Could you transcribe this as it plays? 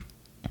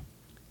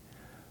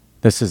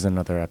This is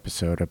another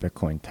episode of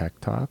Bitcoin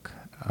Tech Talk.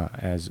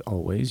 As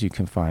always, you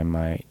can find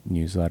my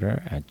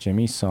newsletter at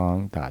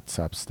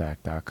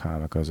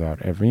jimmysong.substack.com. It goes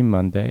out every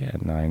Monday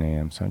at 9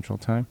 a.m. Central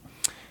Time.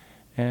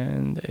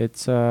 And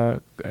it's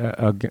a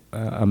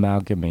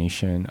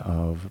amalgamation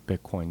of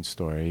Bitcoin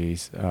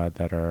stories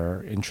that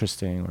are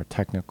interesting or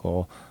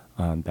technical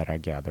that I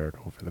gathered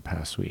over the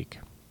past week.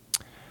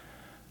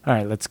 All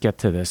right, let's get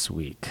to this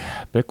week.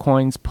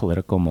 Bitcoin's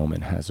political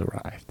moment has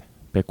arrived.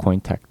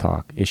 Bitcoin Tech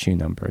Talk, issue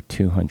number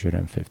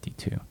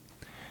 252.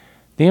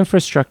 The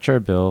infrastructure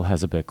bill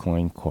has a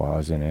Bitcoin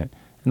clause in it,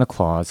 and the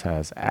clause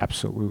has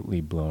absolutely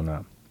blown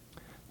up.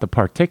 The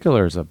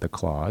particulars of the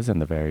clause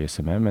and the various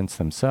amendments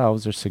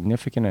themselves are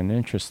significant and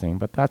interesting,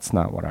 but that's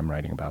not what I'm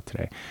writing about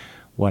today.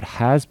 What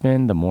has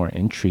been the more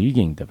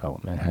intriguing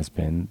development has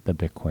been the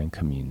Bitcoin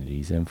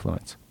community's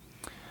influence.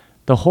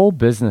 The whole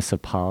business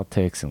of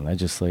politics and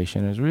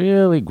legislation is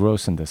really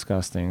gross and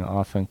disgusting,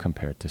 often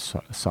compared to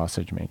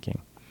sausage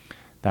making.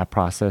 That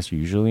process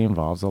usually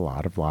involves a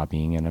lot of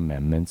lobbying and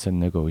amendments and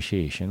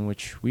negotiation,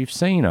 which we've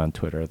seen on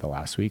Twitter the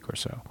last week or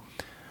so.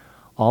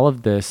 All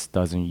of this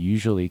doesn't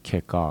usually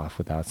kick off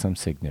without some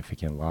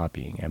significant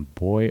lobbying, and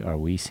boy, are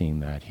we seeing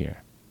that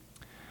here.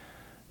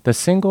 The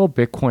single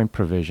Bitcoin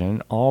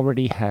provision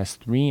already has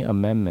 3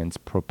 amendments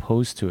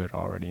proposed to it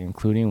already,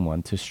 including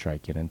one to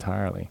strike it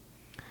entirely.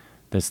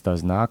 This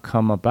does not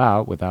come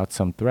about without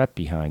some threat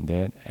behind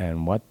it,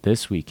 and what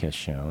this week has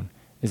shown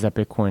is that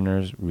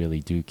Bitcoiners really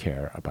do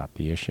care about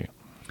the issue.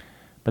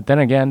 But then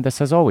again, this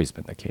has always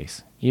been the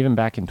case. Even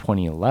back in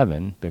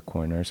 2011,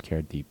 Bitcoiners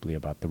cared deeply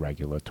about the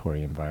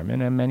regulatory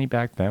environment, and many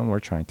back then were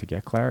trying to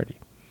get clarity.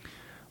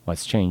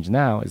 What's changed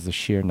now is the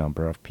sheer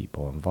number of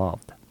people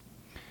involved.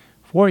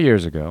 4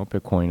 years ago,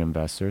 Bitcoin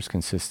investors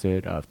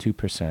consisted of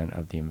 2%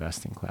 of the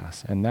investing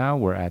class, and now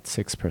we're at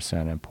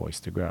 6% and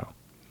poised to grow.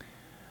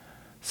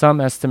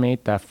 Some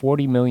estimate that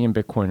 40 million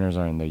Bitcoiners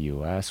are in the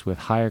U.S., with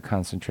higher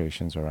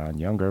concentrations around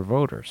younger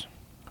voters.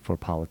 For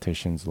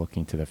politicians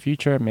looking to the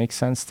future, it makes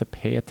sense to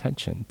pay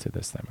attention to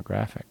this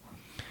demographic.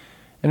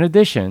 In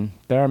addition,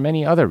 there are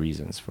many other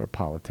reasons for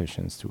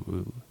politicians to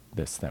woo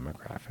this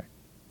demographic.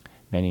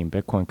 Many in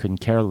Bitcoin couldn't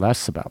care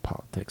less about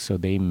politics, so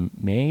they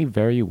may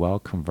very well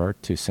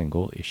convert to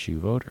single-issue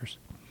voters.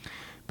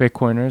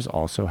 Bitcoiners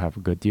also have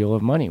a good deal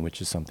of money, which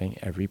is something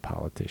every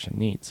politician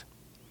needs.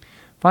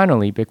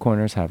 Finally,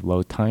 Bitcoiners have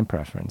low time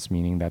preference,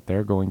 meaning that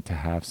they're going to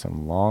have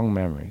some long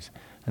memories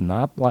and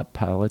not let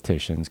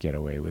politicians get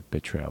away with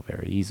betrayal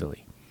very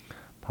easily.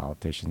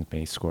 Politicians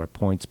may score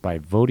points by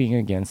voting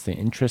against the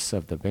interests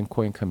of the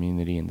Bitcoin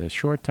community in the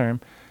short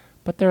term,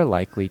 but they're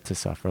likely to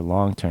suffer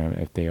long term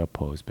if they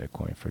oppose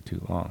Bitcoin for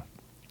too long.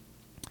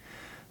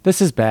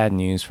 This is bad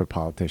news for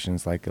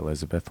politicians like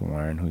Elizabeth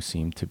Warren, who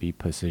seem to be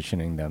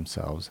positioning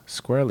themselves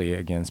squarely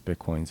against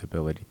Bitcoin's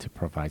ability to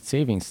provide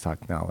savings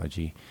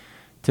technology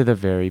to the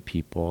very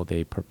people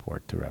they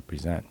purport to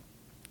represent.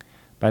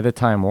 By the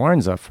time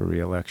Warren's up for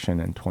re-election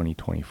in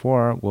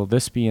 2024, will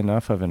this be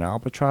enough of an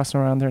albatross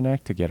around her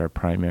neck to get her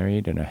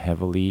primaried in a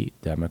heavily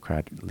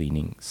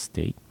Democrat-leaning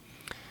state?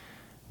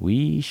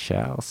 We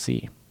shall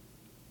see.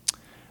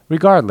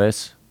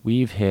 Regardless,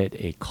 we've hit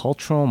a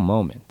cultural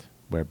moment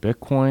where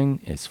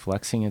Bitcoin is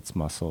flexing its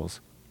muscles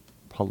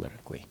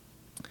politically.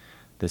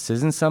 This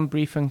isn't some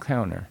brief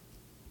encounter,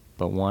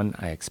 but one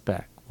I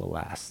expect will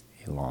last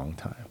a long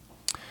time.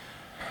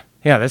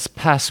 Yeah, this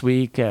past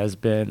week has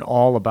been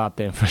all about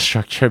the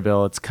infrastructure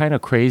bill. It's kind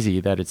of crazy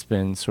that it's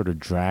been sort of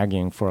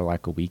dragging for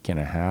like a week and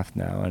a half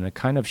now, and it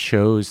kind of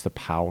shows the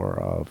power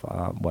of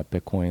what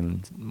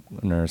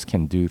Bitcoiners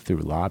can do through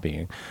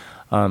lobbying.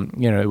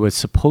 It was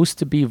supposed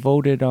to be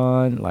voted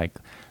on like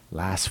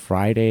last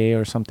Friday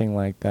or something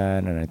like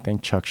that, and I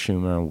think Chuck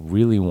Schumer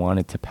really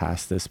wanted to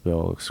pass this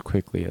bill as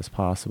quickly as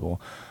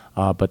possible.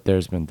 But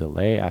there's been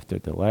delay after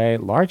delay,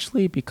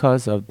 largely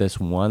because of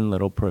this one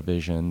little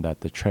provision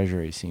that the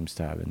Treasury seems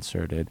to have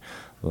inserted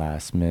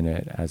last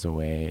minute as a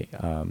way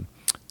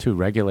to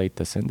regulate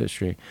this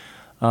industry.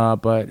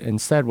 But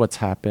instead, what's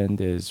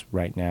happened is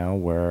right now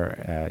we're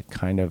at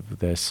kind of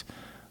this,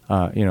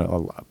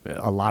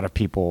 a lot of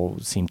people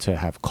seem to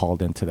have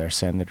called into their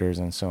senators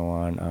and so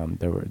on.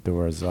 There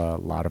was a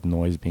lot of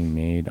noise being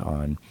made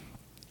on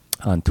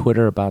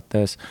Twitter about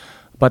this.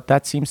 But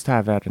that seems to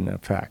have had an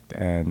effect,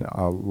 and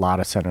a lot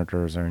of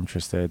senators are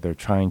interested. They're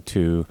trying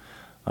to,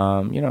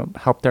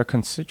 help their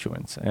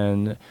constituents,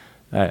 and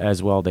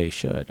as well they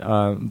should.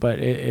 But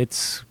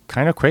it's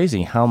kind of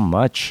crazy how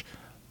much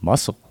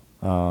muscle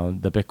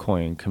the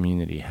Bitcoin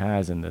community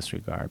has in this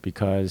regard,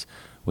 because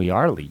we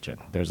are legion.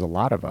 There's a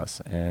lot of us,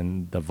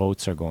 and the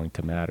votes are going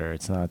to matter.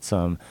 It's not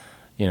some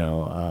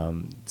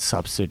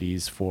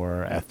subsidies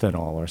for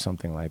ethanol or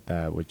something like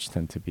that, which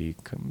tend to be,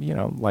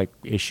 like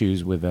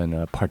issues within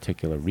a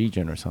particular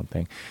region or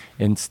something.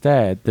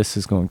 Instead, this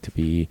is going to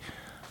be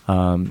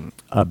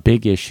a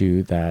big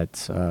issue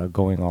that's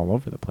going all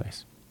over the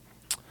place.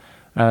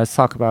 Let's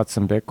talk about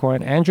some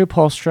Bitcoin. Andrew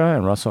Polstra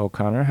and Russell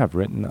O'Connor have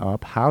written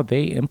up how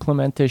they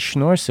implemented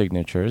Schnorr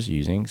signatures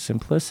using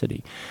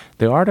Simplicity.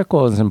 The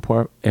article is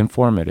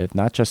informative,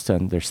 not just to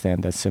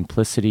understand that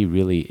Simplicity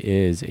really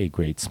is a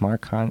great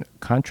smart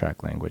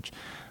contract language,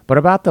 but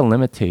about the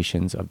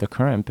limitations of the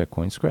current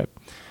Bitcoin script.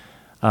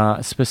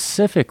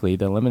 Specifically,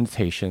 the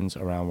limitations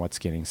around what's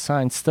getting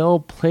signed still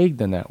plague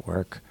the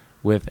network,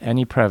 with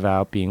any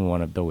prevout being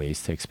one of the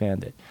ways to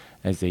expand it.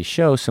 As they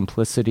show,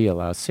 Simplicity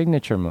allows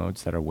signature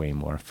modes that are way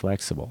more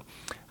flexible.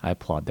 I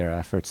applaud their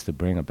efforts to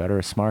bring a better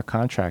smart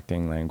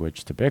contracting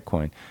language to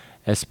Bitcoin,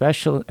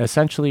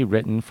 essentially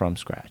written from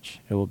scratch.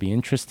 It will be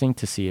interesting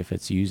to see if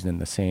it's used in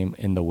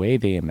the way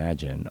they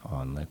imagine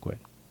on Liquid.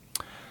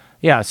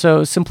 Yeah,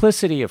 so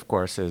Simplicity, of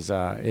course, is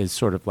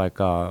sort of like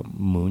a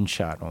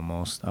moonshot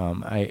almost.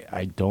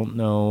 I don't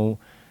know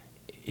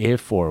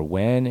if or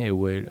when it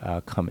would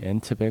come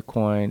into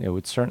Bitcoin. It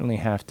would certainly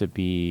have to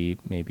be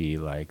maybe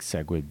like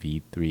SegWit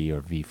v3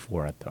 or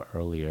v4 at the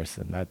earliest,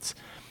 and that's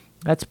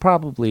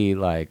probably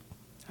like,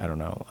 I don't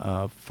know,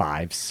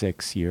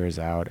 5-6 years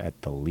out at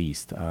the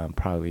least.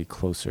 Probably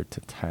closer to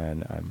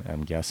 10.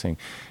 I'm guessing.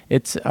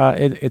 It's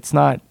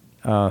not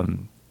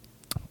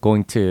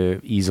going to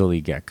easily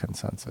get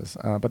consensus.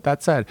 But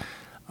that said,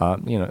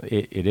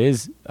 it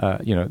is,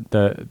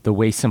 the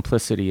way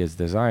Simplicity is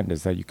designed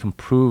is that you can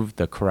prove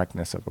the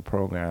correctness of a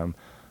program,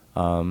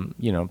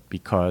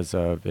 because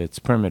of its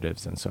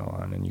primitives and so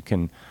on. And you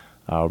can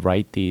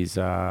write these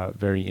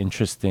very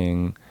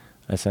interesting,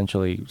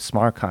 essentially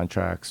smart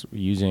contracts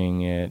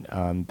using it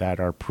that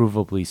are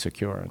provably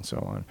secure and so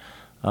on.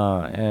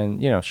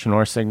 And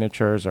Schnorr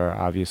signatures are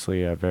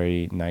obviously a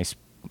very nice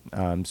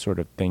sort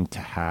of thing to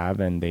have,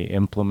 and they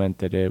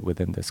implemented it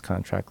within this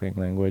contracting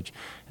language.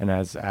 And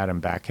as Adam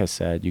Back has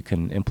said, you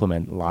can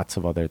implement lots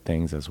of other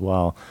things as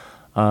well.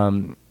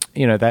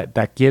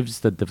 That gives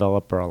the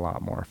developer a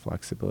lot more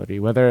flexibility.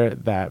 Whether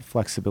that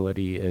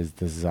flexibility is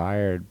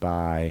desired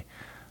by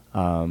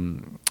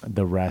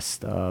the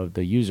rest of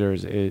the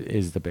users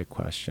is the big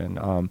question.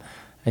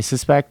 I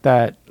suspect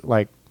that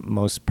like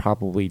most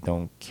probably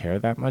don't care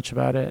that much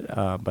about it,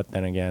 but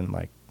then again,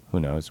 like, who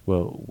knows?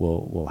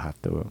 We'll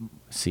have to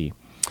see.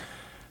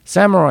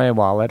 Samurai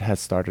Wallet has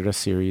started a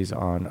series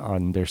on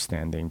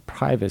understanding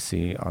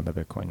privacy on the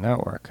Bitcoin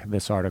network.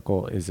 This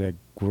article is a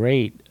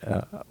great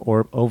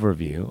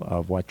overview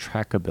of what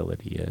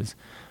trackability is,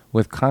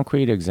 with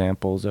concrete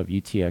examples of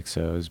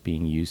UTXOs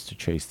being used to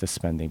trace the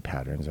spending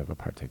patterns of a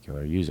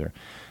particular user.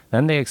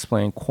 Then they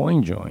explain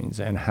coin joins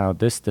and how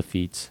this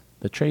defeats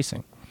the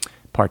tracing.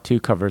 Part 2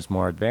 covers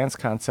more advanced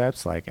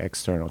concepts like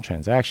external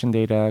transaction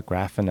data,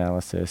 graph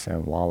analysis,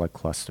 and wallet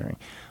clustering.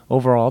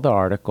 Overall, the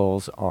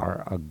articles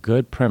are a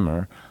good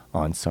primer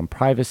on some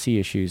privacy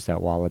issues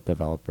that wallet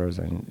developers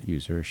and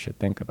users should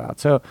think about.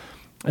 So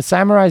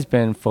Samurai's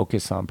been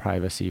focused on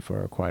privacy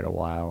for quite a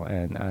while,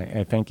 and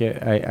I think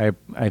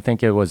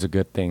it was a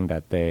good thing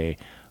that they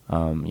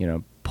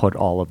put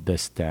all of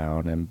this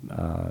down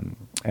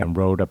and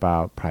wrote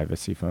about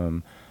privacy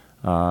from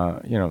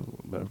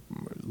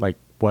like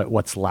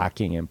what's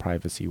lacking in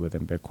privacy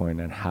within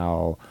Bitcoin and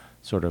how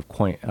sort of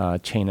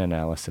chain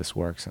analysis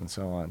works and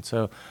so on.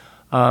 So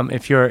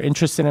if you're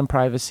interested in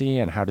privacy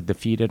and how to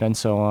defeat it and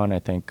so on, I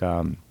think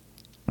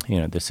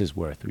this is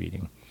worth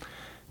reading.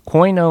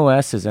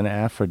 CoinOS is an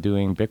app for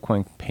doing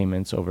Bitcoin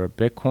payments over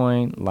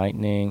Bitcoin,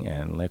 Lightning,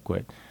 and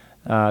Liquid.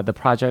 The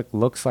project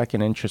looks like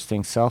an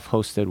interesting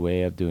self-hosted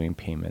way of doing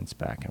payments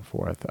back and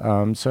forth.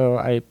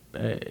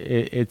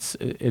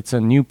 It's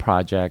a new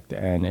project,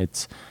 and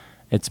it's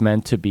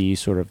meant to be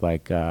sort of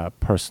like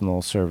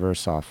personal server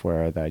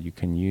software that you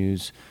can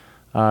use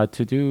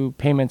to do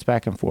payments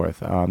back and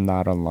forth,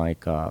 not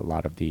unlike a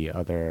lot of the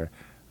other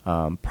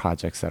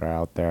projects that are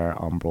out there,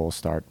 Umbrel,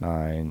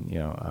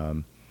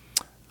 Start9,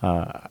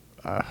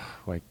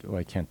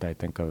 why can't I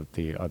think of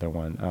the other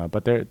one?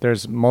 But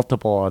there's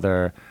multiple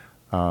other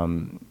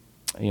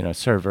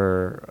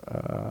server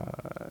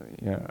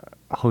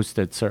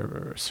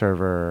hosted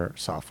server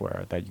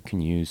software that you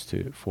can use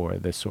for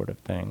this sort of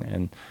thing.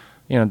 And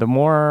the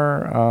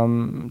more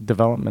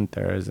development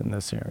there is in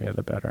this area,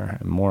 the better,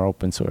 and more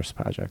open source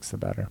projects, the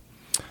better.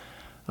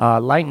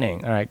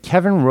 Lightning. All right.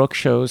 Kevin Rook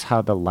shows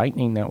how the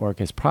Lightning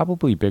network is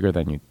probably bigger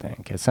than you'd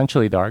think.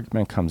 Essentially, the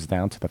argument comes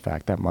down to the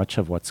fact that much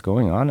of what's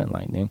going on in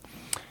Lightning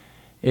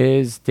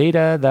is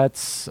data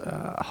that's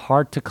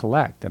hard to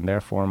collect and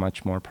therefore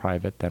much more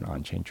private than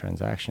on-chain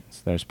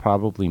transactions. There's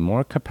probably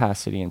more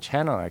capacity and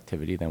channel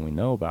activity than we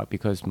know about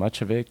because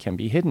much of it can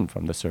be hidden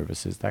from the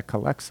services that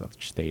collect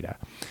such data.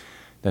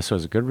 This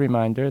was a good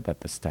reminder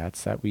that the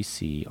stats that we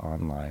see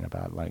online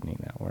about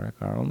Lightning Network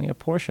are only a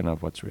portion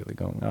of what's really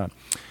going on.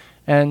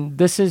 And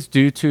this is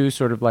due to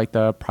sort of like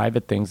the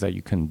private things that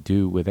you can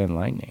do within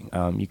Lightning.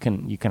 You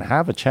can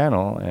have a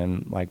channel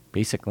and like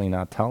basically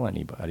not tell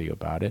anybody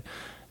about it.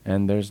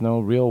 And there's no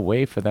real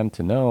way for them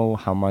to know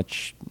how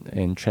much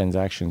in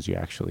transactions you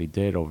actually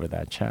did over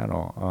that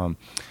channel.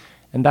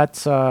 And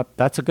that's a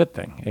good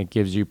thing. It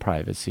gives you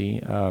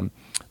privacy,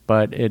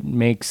 but it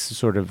makes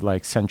sort of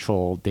like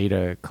central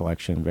data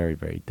collection very,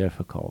 very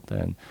difficult.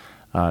 And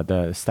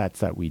The stats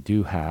that we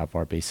do have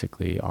are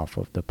basically off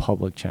of the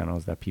public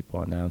channels that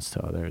people announce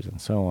to others and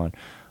so on.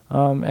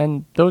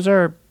 And those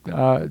are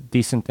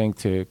decent thing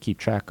to keep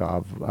track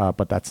of,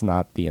 but that's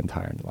not the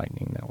entire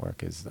Lightning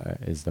Network is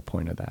the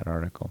point of that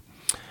article.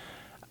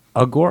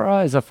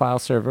 Agora is a file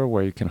server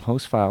where you can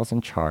host files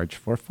and charge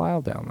for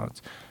file downloads.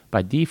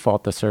 By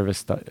default, the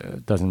service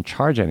doesn't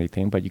charge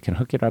anything, but you can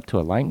hook it up to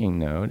a Lightning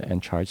node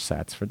and charge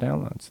sats for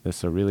downloads. This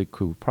is a really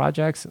cool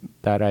project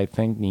that I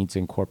think needs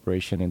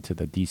incorporation into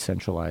the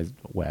decentralized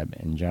web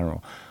in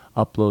general.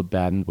 Upload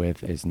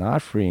bandwidth is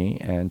not free,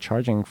 and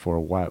charging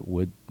for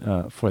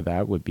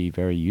that would be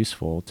very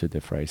useful to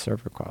defray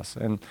server costs.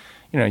 And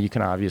you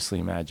can obviously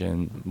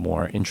imagine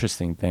more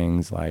interesting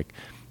things like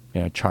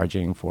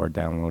charging for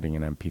downloading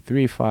an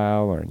MP3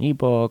 file or an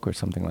ebook or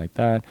something like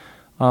that,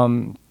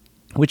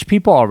 which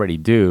people already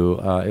do.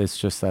 It's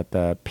just that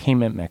the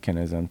payment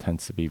mechanism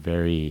tends to be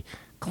very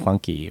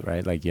clunky,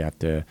 right? Like you have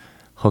to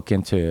hook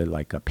into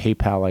like a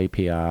PayPal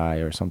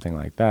API or something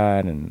like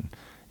that, and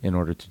in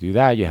order to do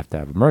that, you have to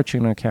have a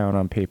merchant account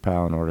on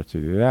PayPal. In order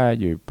to do that,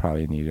 you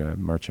probably need a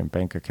merchant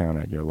bank account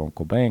at your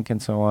local bank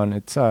and so on.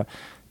 It's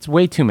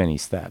way too many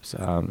steps.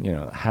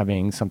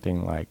 Having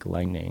something like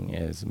Lightning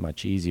is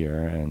much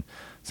easier and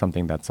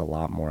something that's a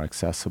lot more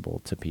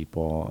accessible to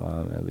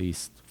people, at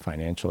least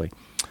financially.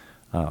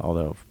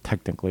 Although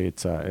technically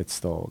it's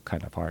still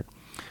kind of hard.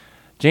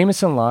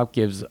 Jameson Lopp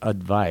gives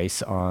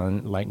advice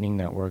on Lightning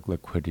Network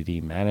liquidity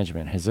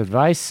management. His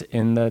advice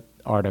in the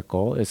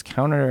article is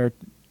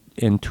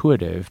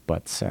counterintuitive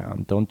but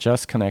sound. Don't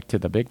just connect to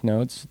the big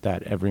nodes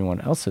that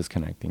everyone else is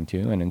connecting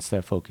to, and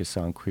instead focus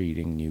on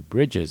creating new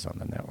bridges on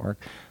the network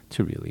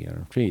to really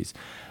earn fees.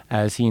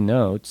 As he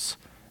notes,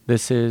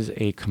 this is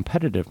a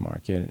competitive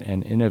market,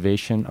 and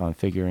innovation on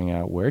figuring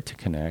out where to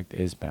connect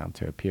is bound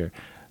to appear.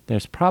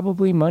 There's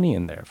probably money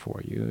in there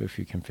for you if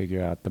you can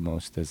figure out the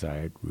most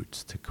desired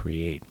routes to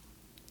create.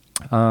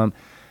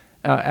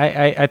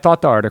 I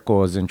thought the article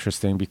was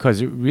interesting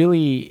because it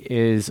really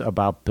is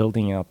about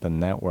building out the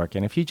network.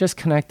 And if you just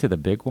connect to the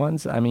big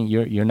ones, I mean,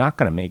 you're not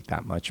going to make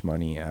that much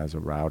money as a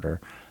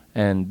router.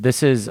 And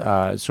this is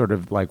sort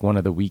of like one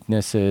of the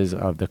weaknesses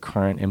of the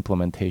current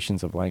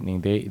implementations of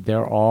Lightning.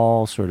 They're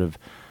all sort of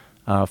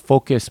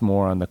focused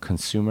more on the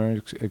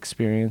consumer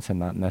experience and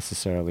not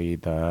necessarily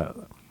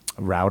the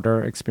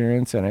router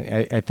experience. And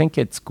I think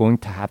it's going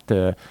to have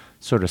to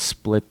sort of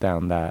split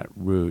down that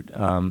route.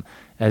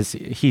 As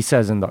he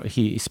says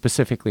he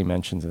specifically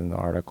mentions in the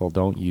article,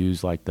 don't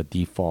use like the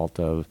default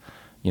of,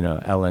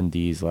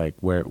 LNDs, like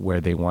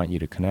where they want you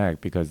to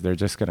connect, because they're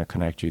just going to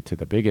connect you to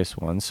the biggest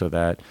ones so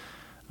that,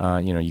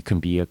 you can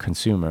be a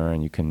consumer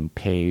and you can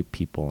pay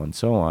people and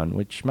so on,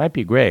 which might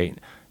be great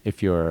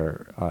if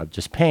you're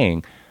just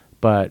paying.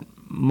 But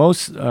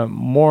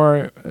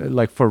more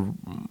like for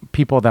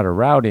people that are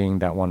routing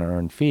that want to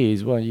earn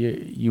fees, well,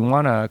 you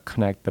want to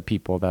connect the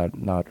people that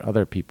not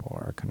other people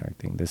are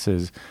connecting. This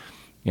is,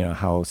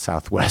 how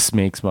Southwest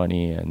makes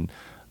money and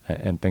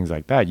things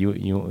like that.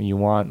 You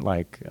want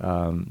like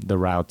the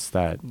routes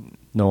that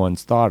no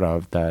one's thought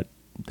of that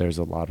there's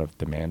a lot of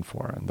demand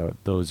for, and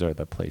those are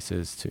the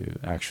places to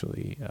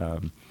actually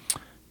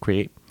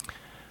create.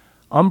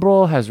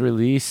 Umbrel has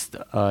released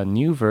a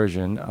new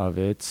version of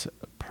its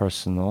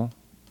personal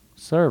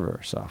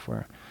server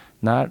software.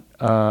 Not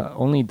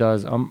only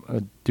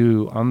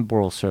do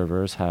Umbrel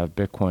servers have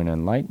Bitcoin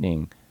and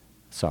Lightning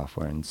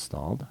software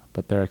installed,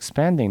 but they're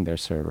expanding their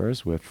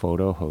servers with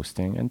photo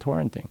hosting and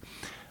torrenting.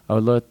 I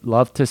would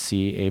love to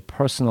see a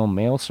personal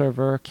mail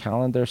server,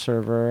 calendar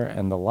server,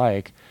 and the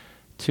like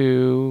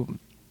to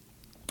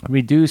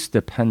reduce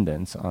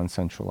dependence on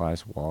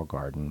centralized walled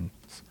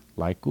gardens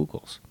like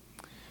Google's.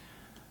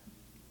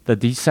 The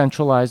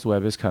decentralized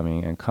web is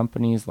coming, and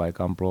companies like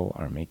Umbrel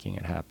are making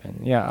it happen.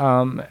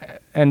 Yeah,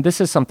 and this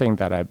is something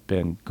that I've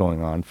been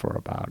going on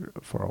for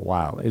a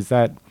while. Is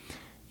that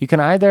you can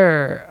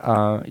either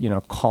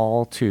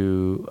call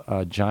to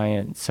a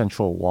giant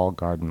central walled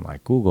garden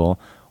like Google,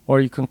 or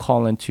you can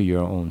call into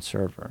your own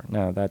server.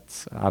 Now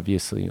that's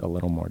obviously a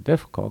little more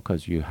difficult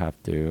because you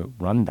have to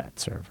run that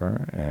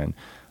server, and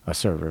a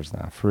server is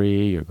not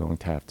free. You're going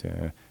to have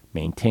to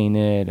maintain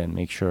it and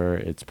make sure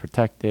it's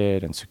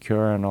protected and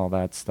secure and all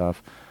that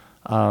stuff.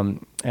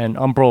 And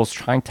Umbrel's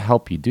trying to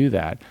help you do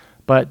that.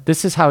 But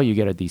this is how you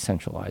get a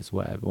decentralized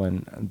web,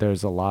 when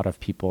there's a lot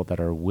of people that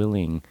are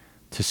willing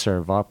to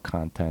serve up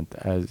content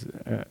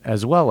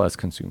as well as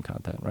consume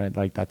content, right?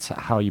 Like that's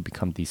how you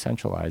become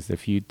decentralized.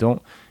 If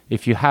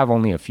you have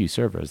only a few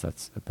servers,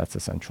 that's a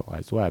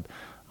centralized web.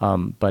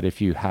 But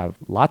if you have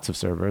lots of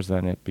servers,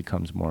 then it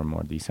becomes more and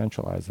more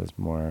decentralized as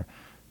more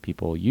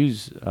people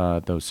use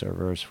those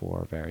servers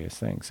for various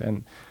things.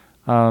 And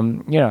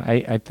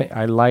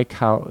I like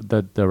how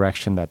the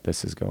direction that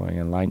this is going,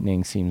 and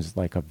Lightning seems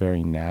like a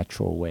very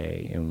natural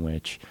way in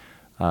which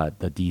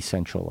the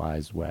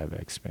decentralized web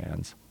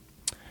expands.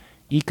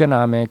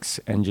 economics,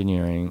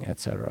 engineering,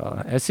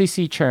 etc.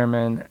 SEC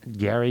Chairman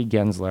Gary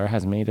Gensler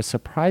has made a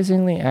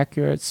surprisingly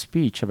accurate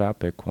speech about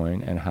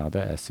Bitcoin and how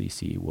the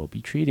SEC will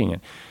be treating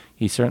it.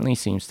 He certainly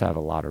seems to have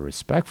a lot of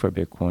respect for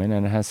Bitcoin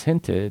and has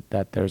hinted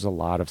that there's a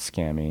lot of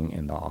scamming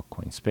in the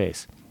altcoin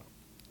space.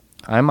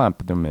 I'm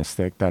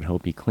optimistic that he'll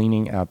be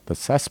cleaning out the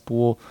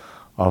cesspool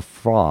of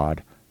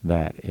fraud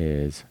that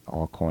is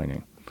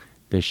altcoining.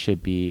 This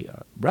should be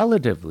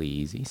relatively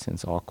easy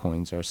since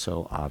altcoins are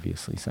so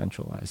obviously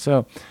centralized.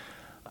 So,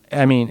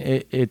 I mean,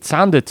 it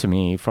sounded to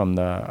me from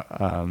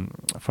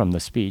the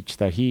speech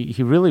that he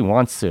really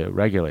wants to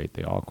regulate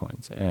the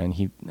altcoins, and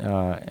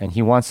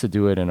he wants to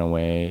do it in a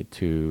way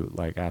to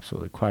like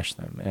absolutely crush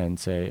them and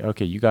say,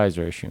 okay, you guys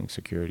are issuing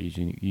securities,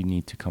 you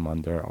need to come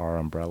under our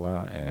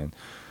umbrella, and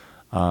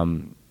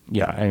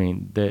yeah, I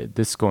mean,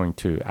 this is going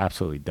to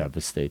absolutely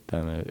devastate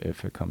them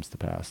if it comes to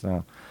pass.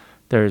 Now,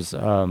 there's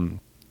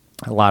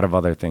a lot of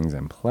other things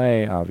in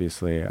play.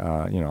 Obviously,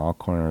 all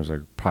corners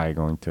are probably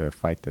going to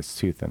fight this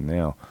tooth and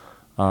nail.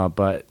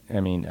 But, I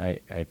mean,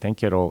 I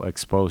think it'll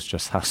expose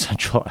just how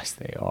centralized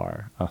they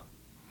are.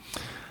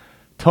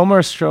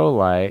 Tomer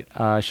Strolight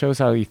shows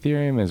how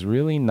Ethereum is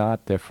really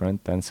not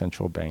different than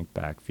central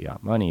bank-backed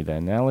fiat money. The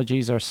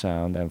analogies are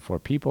sound, and for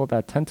people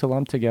that tend to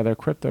lump together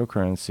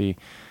cryptocurrency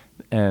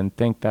and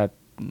think that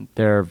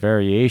they're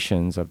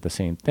variations of the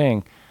same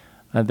thing,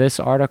 this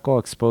article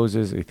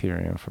exposes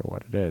Ethereum for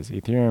what it is.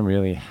 Ethereum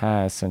really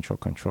has central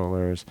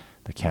controllers,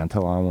 the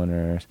Cantillon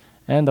winners,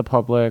 and the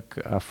public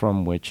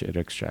from which it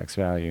extracts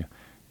value.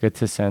 Good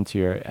to send to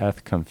your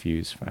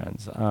confused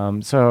friends.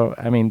 So,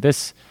 I mean,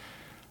 this,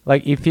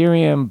 like,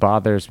 Ethereum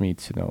bothers me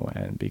to no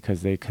end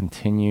because they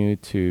continue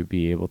to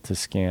be able to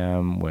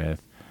scam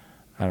with,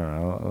 I don't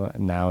know,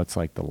 now it's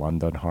like the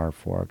London hard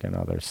fork and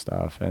other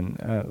stuff. And,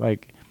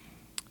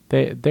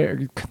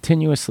 they're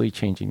continuously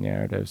changing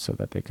narratives so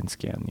that they can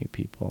scam new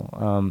people.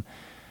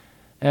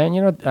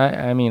 And,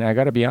 I mean, I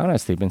got to be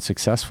honest, they've been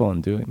successful in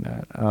doing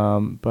that.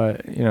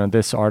 But,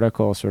 this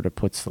article sort of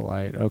puts the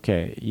light,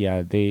 okay,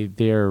 yeah,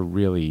 they're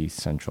really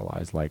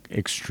centralized, like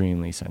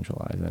extremely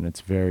centralized. And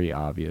it's very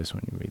obvious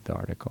when you read the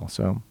article.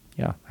 So,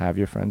 yeah, have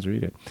your friends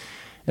read it.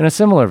 In a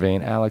similar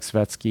vein, Alex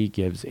Vetsky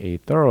gives a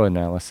thorough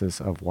analysis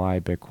of why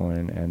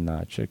Bitcoin and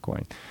not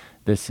shitcoin.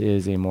 This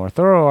is a more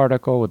thorough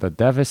article with a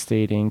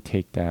devastating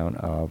takedown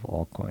of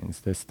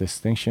altcoins. This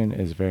distinction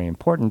is very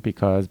important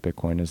because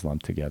Bitcoin is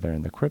lumped together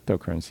in the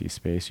cryptocurrency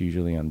space,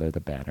 usually under the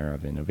banner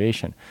of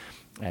innovation.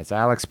 As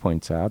Alex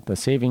points out, the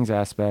savings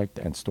aspect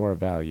and store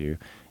value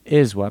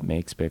is what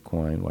makes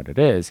Bitcoin what it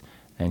is,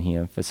 and he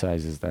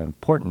emphasizes the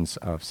importance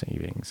of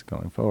savings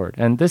going forward.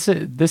 And this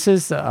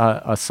is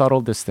a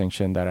subtle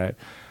distinction that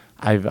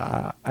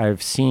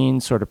I've seen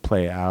sort of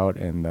play out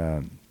in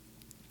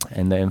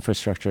the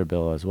infrastructure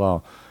bill as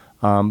well.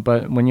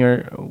 But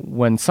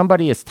when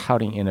somebody is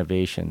touting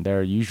innovation,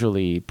 they're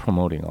usually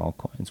promoting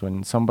altcoins.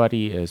 When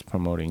somebody is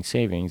promoting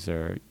savings,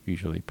 they're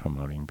usually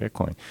promoting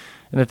Bitcoin.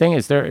 And the thing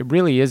is, there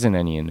really isn't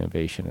any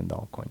innovation in the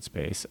altcoin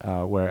space.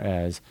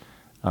 Whereas,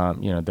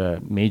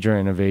 the major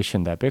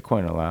innovation that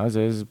Bitcoin allows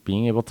is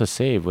being able to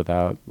save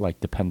without like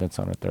dependence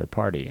on a third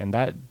party, and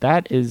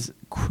that is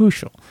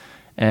crucial.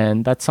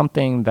 And that's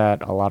something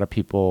that a lot of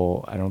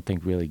people, I don't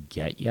think, really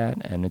get yet.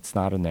 And it's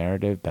not a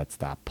narrative that's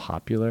that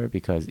popular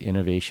because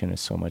innovation is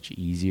so much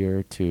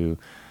easier to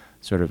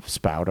sort of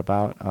spout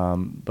about.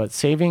 But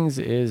savings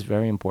is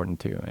very important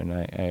too. And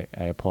I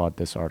applaud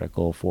this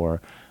article for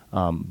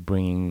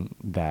bringing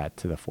that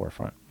to the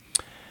forefront.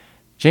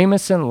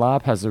 Jameson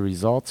Lopp has the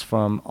results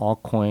from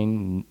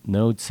altcoin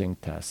node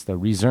sync tests. The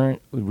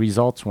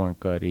results weren't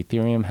good.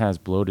 Ethereum has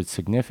bloated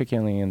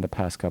significantly in the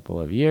past couple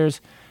of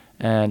years,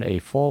 and a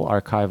full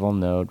archival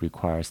node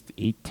requires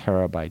 8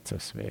 terabytes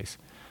of space.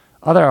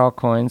 Other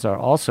altcoins are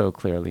also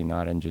clearly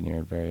not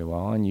engineered very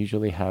well and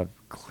usually have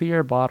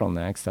clear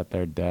bottlenecks that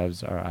their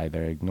devs are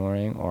either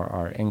ignoring or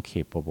are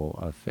incapable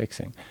of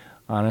fixing.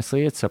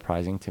 Honestly, it's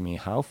surprising to me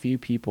how few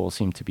people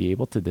seem to be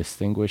able to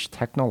distinguish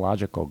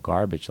technological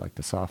garbage like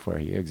the software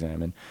he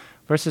examined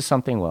versus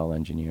something well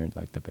engineered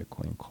like the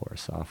Bitcoin Core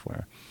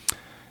software.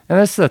 And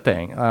that's the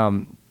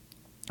thing.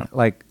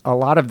 Like a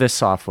lot of this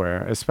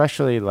software,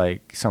 especially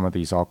like some of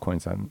these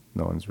altcoins that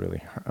no one's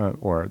really,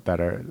 or that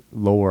are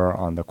lower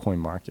on the coin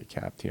market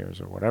cap tiers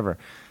or whatever,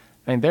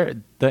 I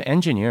mean, the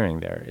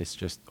engineering there is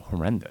just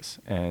horrendous.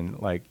 And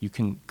like you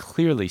can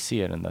clearly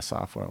see it in the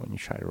software when you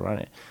try to run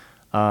it.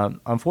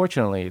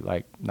 Unfortunately,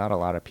 like not a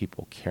lot of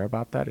people care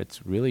about that.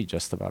 It's really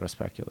just about a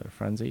speculative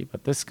frenzy,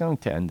 but this is going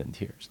to end in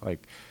tears.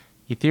 Like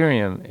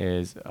Ethereum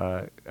is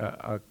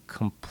a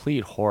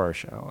complete horror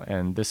show,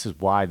 and this is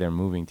why they're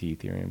moving to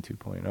Ethereum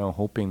 2.0,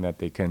 hoping that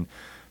they can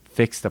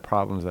fix the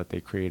problems that they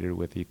created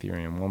with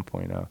Ethereum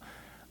 1.0.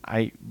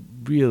 I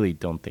really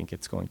don't think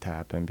it's going to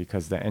happen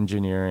because the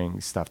engineering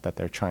stuff that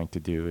they're trying to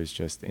do is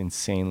just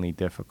insanely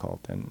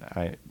difficult, and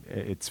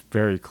it's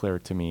very clear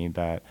to me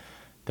that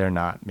they're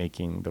not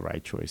making the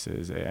right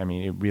choices. I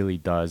mean, it really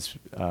does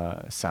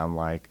sound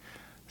like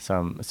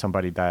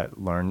somebody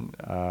that learned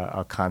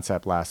a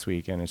concept last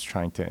week and is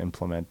trying to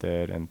implement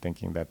it and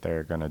thinking that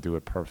they're going to do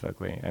it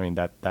perfectly. I mean,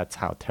 that's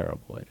how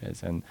terrible it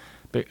is. And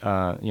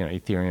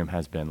Ethereum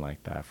has been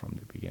like that from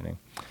the beginning.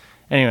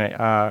 Anyway,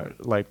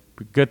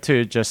 good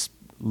to just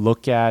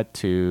look at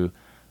to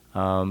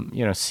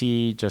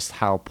see just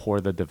how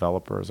poor the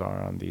developers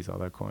are on these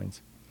other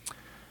coins.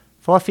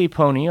 Fluffy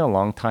Pony, a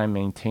longtime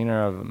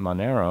maintainer of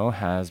Monero,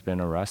 has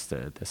been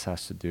arrested. This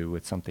has to do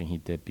with something he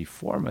did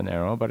before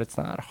Monero, but it's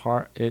not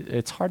hard.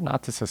 It's hard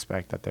not to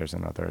suspect that there's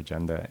another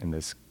agenda in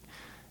this,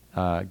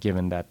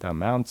 given that the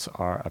amounts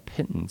are a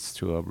pittance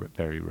to a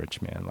very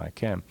rich man like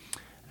him.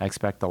 I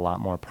expect a lot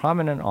more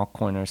prominent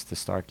altcoiners to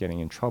start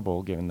getting in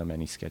trouble, given the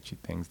many sketchy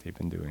things they've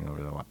been doing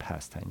over the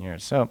past 10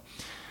 years. So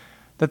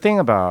the thing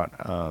about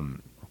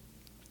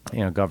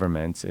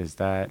governments is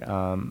that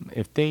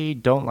if they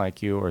don't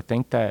like you or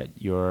think that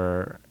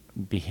you're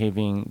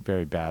behaving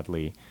very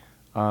badly,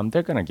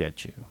 they're going to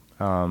get you,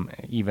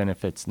 even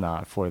if it's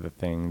not for the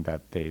thing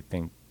that they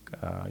think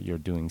you're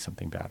doing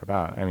something bad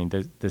about. I mean,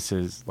 this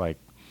is like,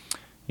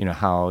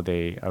 how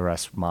they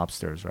arrest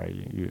mobsters,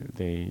 right?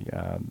 They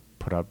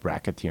put up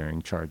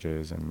racketeering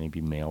charges and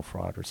maybe mail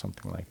fraud or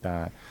something like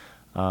that.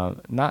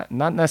 Not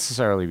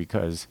necessarily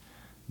because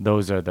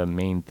those are the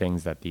main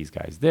things that these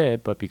guys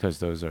did, but because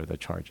those are the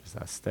charges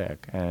that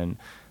stick. And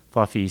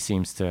Fluffy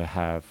seems to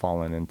have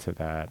fallen into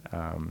that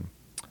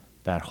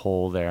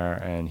hole there,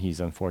 and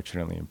he's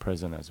unfortunately in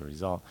prison as a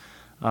result.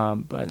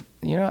 But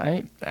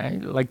I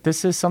like,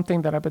 this is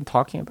something that I've been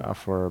talking about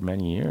for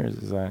many years.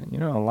 Is that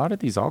a lot of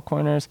these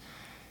altcoiners,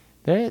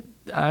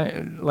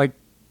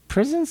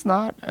 prison's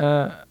not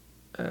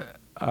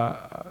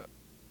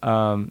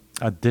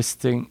a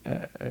distinct.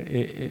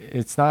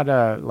 It's not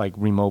a like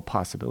remote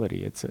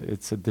possibility. It's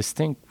a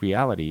distinct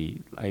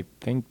reality. I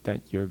think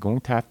that you're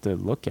going to have to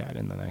look at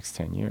in the next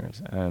 10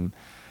 years.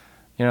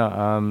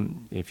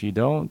 If you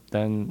don't,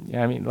 then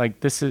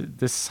this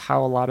is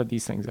how a lot of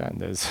these things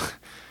end. Is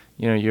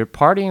you're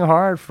partying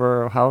hard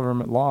for however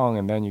long,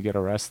 and then you get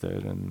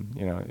arrested, and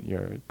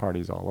your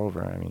party's all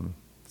over. I mean,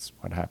 it's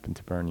what happened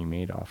to Bernie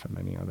Madoff and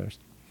many others.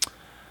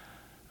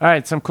 All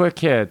right, some quick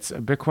hits.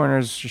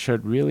 Bitcoiners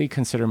should really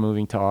consider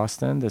moving to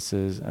Austin. This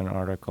is an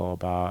article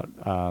about,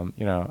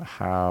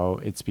 how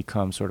it's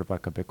become sort of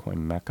like a Bitcoin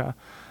mecca.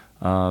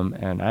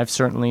 And I've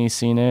certainly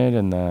seen it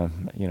in the,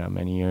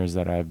 many years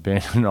that I've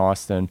been in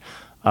Austin,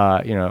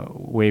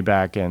 way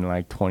back in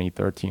like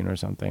 2013 or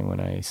something when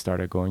I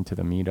started going to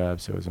the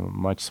meetups. It was a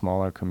much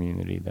smaller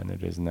community than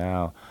it is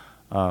now.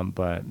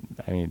 But,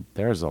 I mean,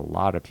 there's a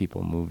lot of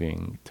people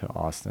moving to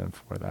Austin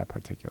for that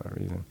particular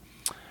reason.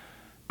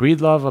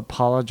 Breedlove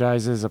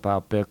apologizes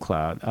about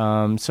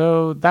BitClout.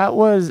 So that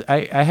was,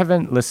 I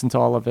haven't listened to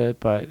all of it,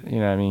 but,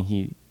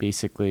 he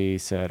basically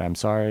said, I'm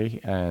sorry.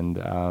 And,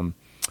 I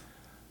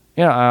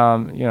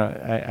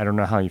don't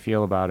know how you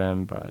feel about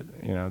him, but,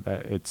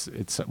 that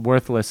it's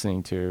worth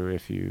listening to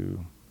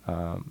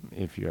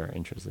if you're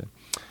interested.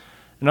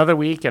 Another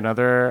week,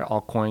 another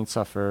altcoin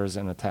suffers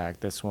an attack.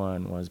 This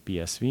one was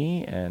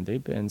BSV, and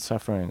they've been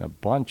suffering a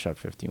bunch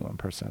of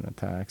 51%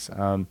 attacks.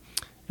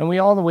 And we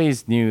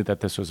always knew that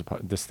this was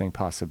a distinct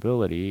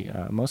possibility,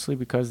 mostly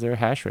because their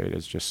hash rate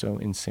is just so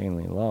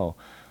insanely low.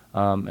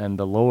 And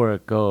the lower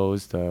it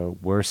goes, the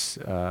worse,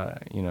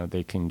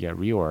 they can get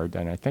reorged.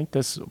 And I think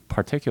this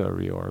particular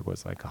reorg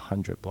was like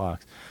 100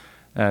 blocks.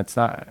 It's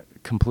not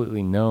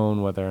completely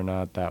known whether or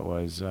not that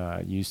was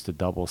used to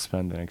double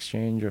spend an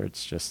exchange, or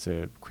it's just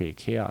to create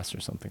chaos or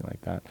something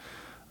like that.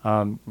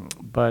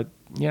 But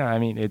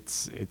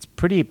it's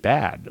pretty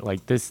bad.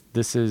 Like this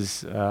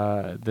is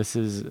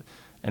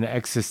an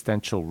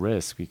existential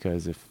risk,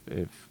 because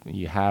if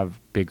you have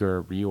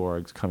bigger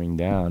reorgs coming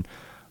down,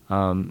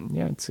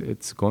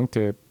 it's going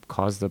to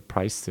cause the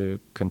price to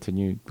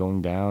continue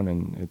going down,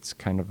 and it's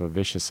kind of a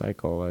vicious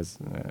cycle as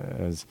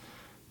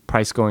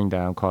price going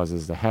down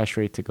causes the hash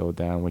rate to go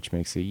down, which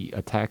makes the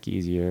attack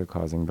easier,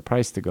 causing the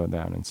price to go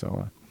down, and so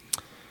on.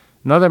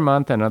 Another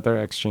month,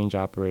 another exchange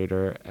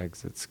operator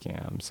exit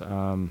scams.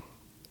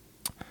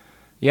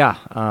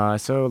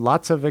 So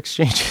lots of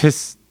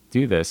exchanges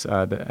do this.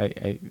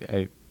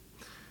 I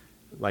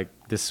like,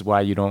 this is why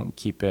you don't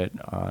keep it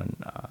on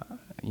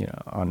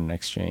on an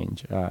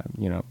exchange.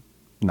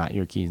 Not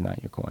your keys,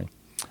 not your coin.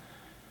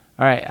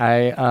 All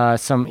right,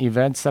 some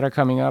events that are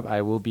coming up.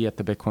 I will be at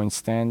the Bitcoin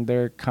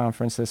Standard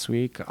Conference this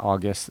week,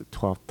 August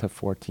 12th to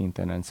 14th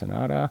in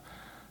Ensenada,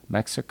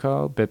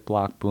 Mexico.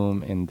 BitBlock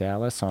Boom in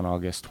Dallas on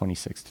August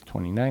 26th to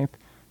 29th.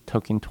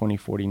 Token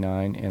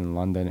 2049 in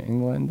London,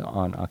 England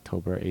on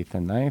October 8th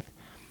and 9th.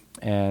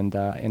 And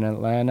in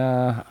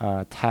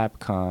Atlanta,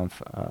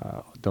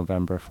 TabConf,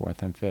 November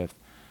 4th and 5th.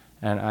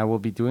 And I will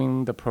be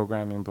doing the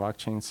Programming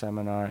Blockchain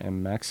Seminar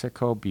in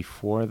Mexico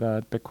before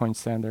the Bitcoin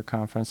Standard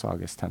Conference,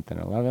 August 10th and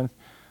 11th.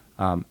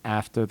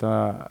 After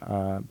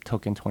the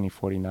Token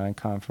 2049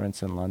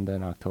 Conference in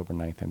London, October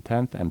 9th and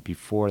 10th. And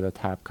before the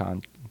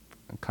TabCon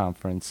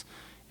Conference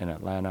in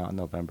Atlanta on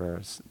November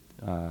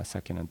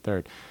 2nd and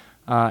 3rd.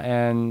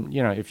 And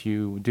if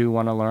you do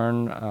want to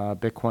learn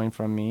Bitcoin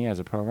from me as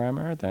a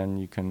programmer, then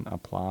you can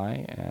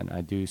apply, and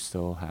I do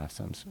still have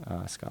some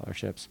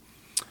scholarships.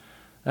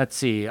 Let's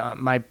see.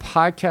 My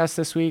podcast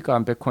this week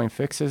on Bitcoin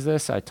Fixes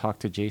This, I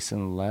talked to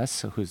Jason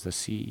Les, who's the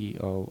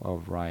CEO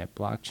of Riot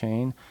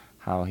Blockchain,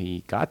 how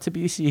he got to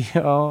be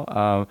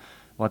CEO,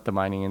 what the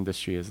mining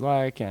industry is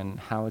like,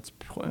 and how it's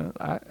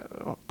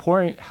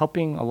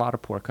helping a lot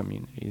of poor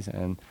communities.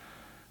 And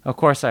of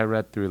course, I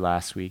read through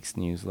last week's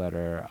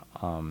newsletter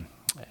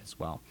as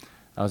well.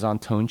 I was on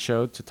Tone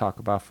Show to talk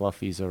about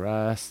Fluffy's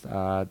arrest,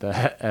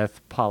 the ETH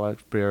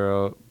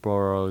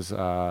Politburo's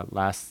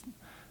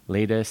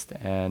latest,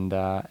 and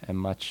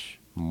much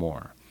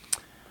more.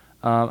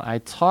 I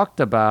talked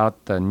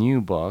about the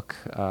new book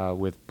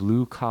with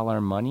Blue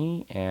Collar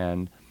Money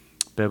and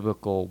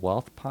Biblical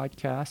Wealth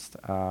podcast,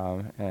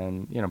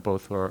 and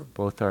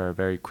both are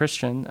very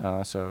Christian.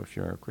 So if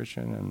you're a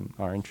Christian and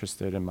are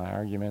interested in my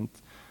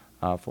argument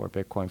for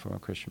Bitcoin from a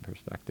Christian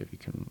perspective, you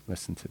can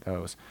listen to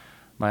those.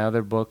 My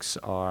other books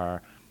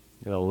are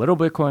the Little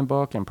Bitcoin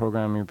book and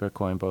Programming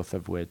Bitcoin, both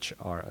of which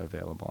are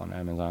available on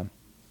Amazon.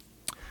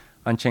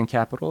 Unchained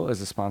Capital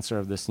is a sponsor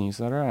of this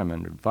newsletter. I'm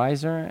an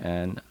advisor,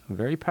 and I'm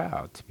very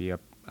proud to be a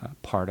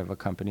part of a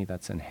company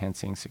that's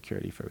enhancing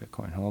security for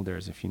Bitcoin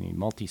holders. If you need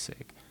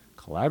multi-sig,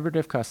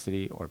 collaborative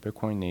custody, or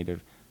Bitcoin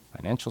native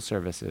financial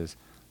services,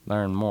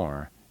 learn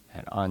more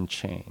at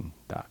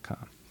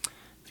unchained.com.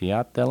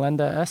 Fiat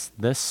Delenda Est,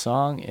 this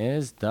song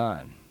is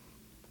done.